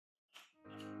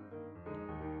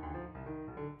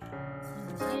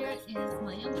is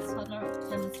my youngest toddler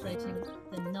demonstrating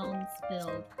the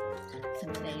non-spill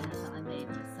container that I made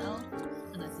myself,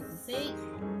 and as you can see,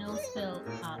 no spill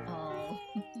at all.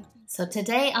 So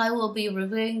today I will be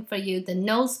reviewing for you the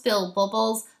no spill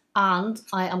bubbles, and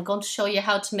I am going to show you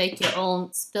how to make your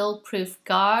own spill proof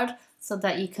guard so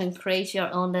that you can create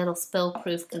your own little spill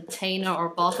proof container or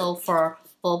bottle for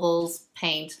bubbles,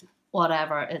 paint,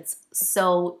 whatever. It's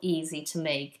so easy to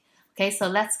make. Okay, so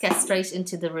let's get straight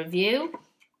into the review.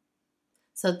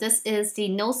 So this is the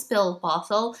no spill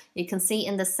bottle. You can see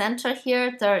in the center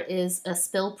here there is a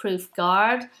spill proof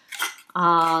guard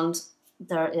and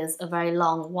there is a very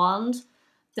long wand.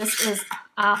 This is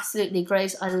absolutely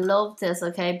great. I love this,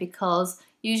 okay, because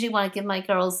usually when I give my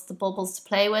girls the bubbles to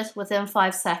play with, within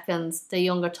 5 seconds the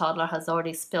younger toddler has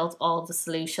already spilt all the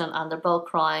solution and they're both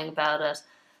crying about it.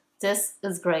 This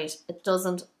is great. It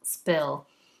doesn't spill.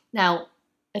 Now,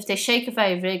 if they shake it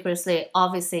very vigorously,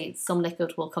 obviously some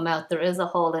liquid will come out. There is a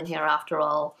hole in here after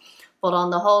all. But on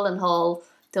the hole in hole,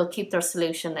 they'll keep their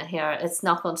solution in here. It's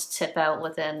not going to tip out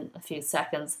within a few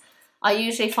seconds. I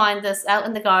usually find this out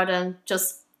in the garden,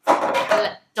 just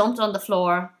dumped on the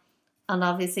floor. And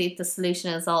obviously the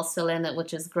solution is all still in it,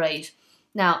 which is great.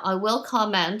 Now, I will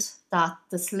comment that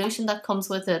the solution that comes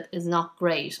with it is not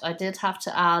great. I did have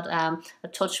to add a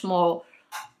touch more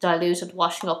diluted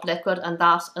washing up liquid, and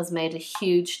that has made a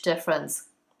huge difference.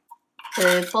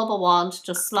 The bubble wand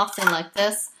just slots in like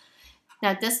this.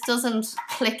 Now this doesn't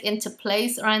click into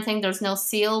place or anything, there's no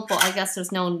seal, but I guess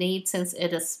there's no need since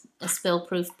it is a spill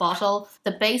proof bottle.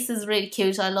 The base is really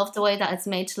cute. I love the way that it's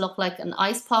made to look like an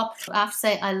ice pop. I have to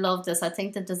say I love this. I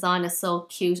think the design is so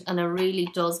cute and it really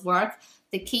does work.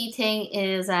 The key thing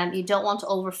is you don't want to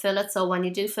overfill it, so when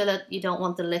you do fill it you don't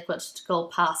want the liquid to go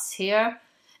past here.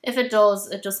 If it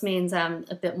does, it just means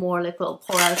a bit more liquid will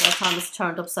pour out by the time it's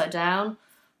turned upside down.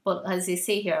 But as you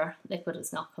see here, liquid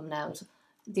is not coming out.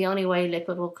 The only way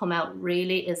liquid will come out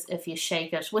really is if you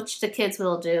shake it, which the kids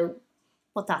will do,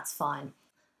 but that's fine.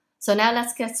 So now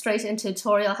let's get straight into a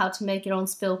tutorial how to make your own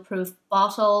spill-proof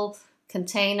bottle,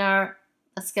 container.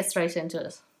 Let's get straight into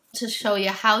it. To show you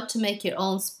how to make your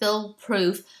own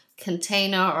spill-proof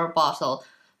container or bottle.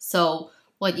 So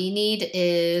what you need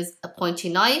is a pointy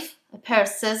knife, a pair of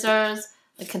scissors,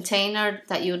 a container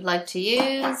that you would like to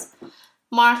use,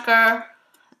 marker,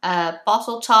 a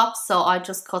bottle top. So I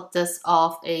just cut this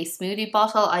off a smoothie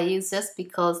bottle. I use this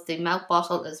because the mouth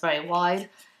bottle is very wide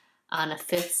and it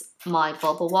fits my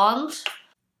bubble wand.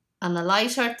 And a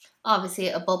lighter, obviously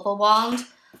a bubble wand,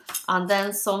 and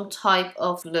then some type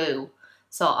of glue.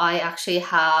 So I actually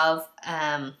have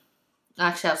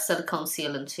silicone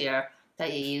sealant here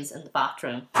that you use in the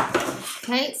bathroom.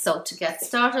 Okay, so to get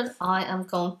started, I am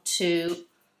going to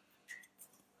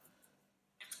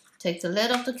take the lid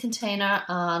of the container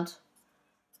and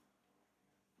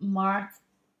mark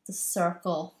the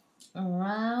circle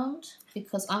around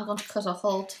because I'm going to cut a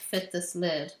hole to fit this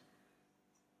lid.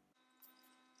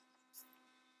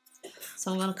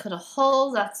 So I'm going to cut a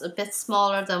hole that's a bit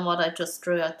smaller than what I just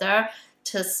drew out there.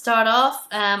 To start off,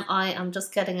 I am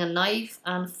just getting a knife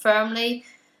and firmly,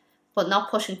 but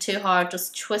not pushing too hard,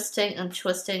 just twisting and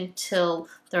twisting till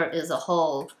there is a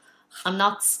hole. I'm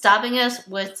not stabbing it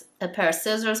with a pair of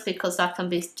scissors because that can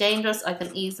be dangerous. I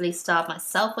can easily stab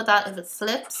myself with that if it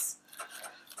slips.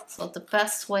 So the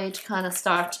best way to kind of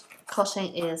start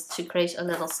cutting is to create a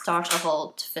little starter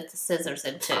hole to fit the scissors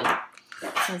into.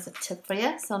 There's a tip for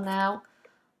you. So now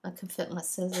I can fit my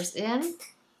scissors in.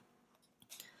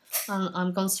 And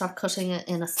I'm going to start cutting it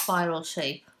in a spiral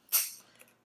shape.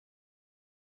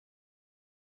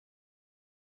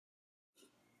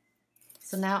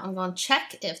 So now I'm going to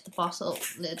check if the bottle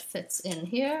lid fits in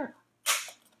here.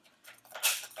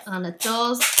 And it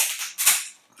does.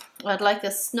 I'd like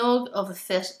as snug of a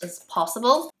fit as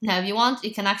possible. Now if you want,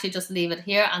 you can actually just leave it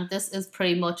here, and this is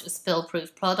pretty much a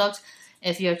spill-proof product.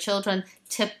 If your children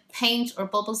tip paint or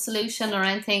bubble solution or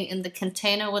anything in the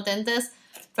container within this,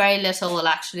 very little will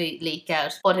actually leak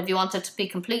out. But if you want it to be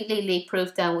completely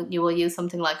leak-proof, then you will use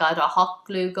something like either a hot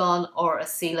glue gun or a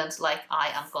sealant like I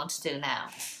am going to do now.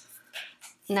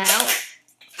 Now,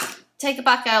 take it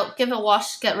back out, give it a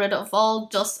wash, get rid of all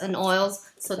dust and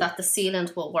oils so that the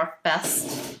sealant will work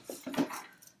best.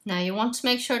 Now you want to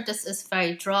make sure this is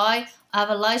very dry. I have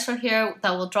a lighter here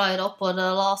that will dry it up, but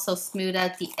it'll also smooth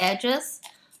out the edges.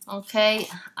 Okay,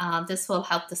 this will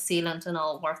help the sealant and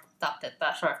all work that bit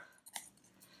better.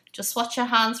 Just watch your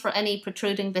hands for any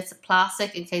protruding bits of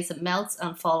plastic in case it melts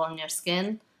and fall on your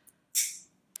skin.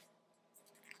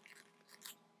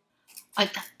 I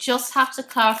just have to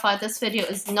clarify, this video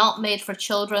is not made for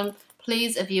children.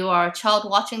 Please, if you are a child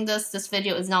watching this, this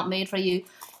video is not made for you.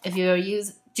 If you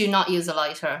do not use a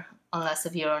lighter. unless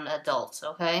if you're an adult,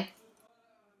 okay?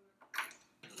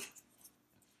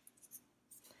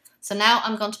 So now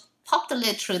I'm going to pop the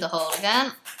lid through the hole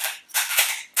again.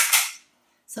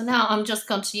 So now I'm just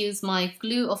going to use my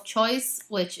glue of choice,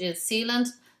 which is sealant.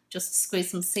 Just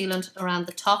squeeze some sealant around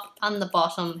the top and the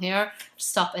bottom here to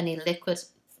stop any liquid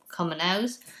coming out.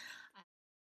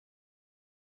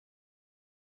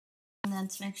 And then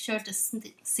to make sure the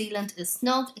sealant is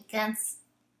snug against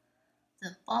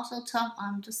the bottle top,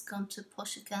 I'm just going to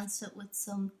push against it with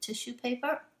some tissue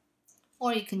paper,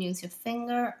 or you can use your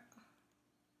finger.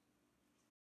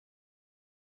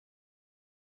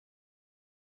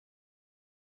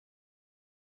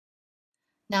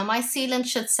 Now my sealant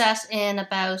should set in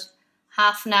about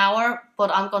half an hour, but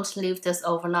I'm going to leave this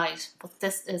overnight. But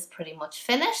this is pretty much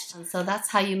finished. And so that's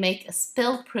how you make a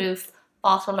spill-proof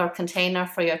bottle or container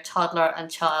for your toddler and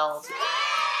child.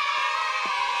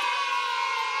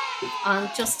 And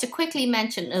just to quickly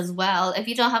mention as well, if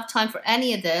you don't have time for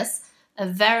any of this, a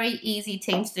very easy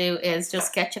thing to do is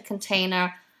just get your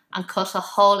container and cut a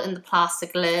hole in the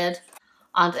plastic lid,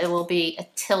 and it will be a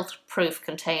tilt-proof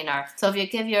container. So if you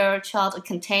give your child a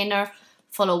container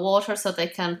full of water so they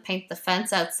can paint the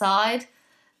fence outside,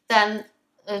 then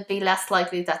it'd be less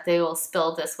likely that they will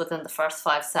spill this within the first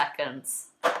 5 seconds.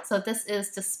 So this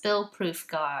is the spill-proof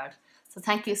guard. So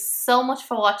thank you so much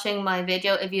for watching my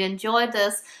video. If you enjoyed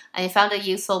this and you found it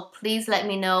useful, please let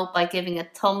me know by giving a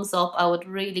thumbs up. I would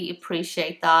really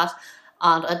appreciate that.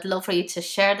 And I'd love for you to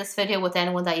share this video with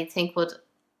anyone that you think would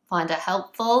find it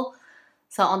helpful.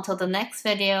 So until the next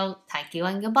video, thank you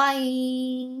and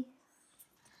goodbye.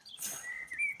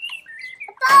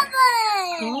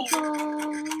 Bye-bye.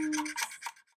 Bye-bye.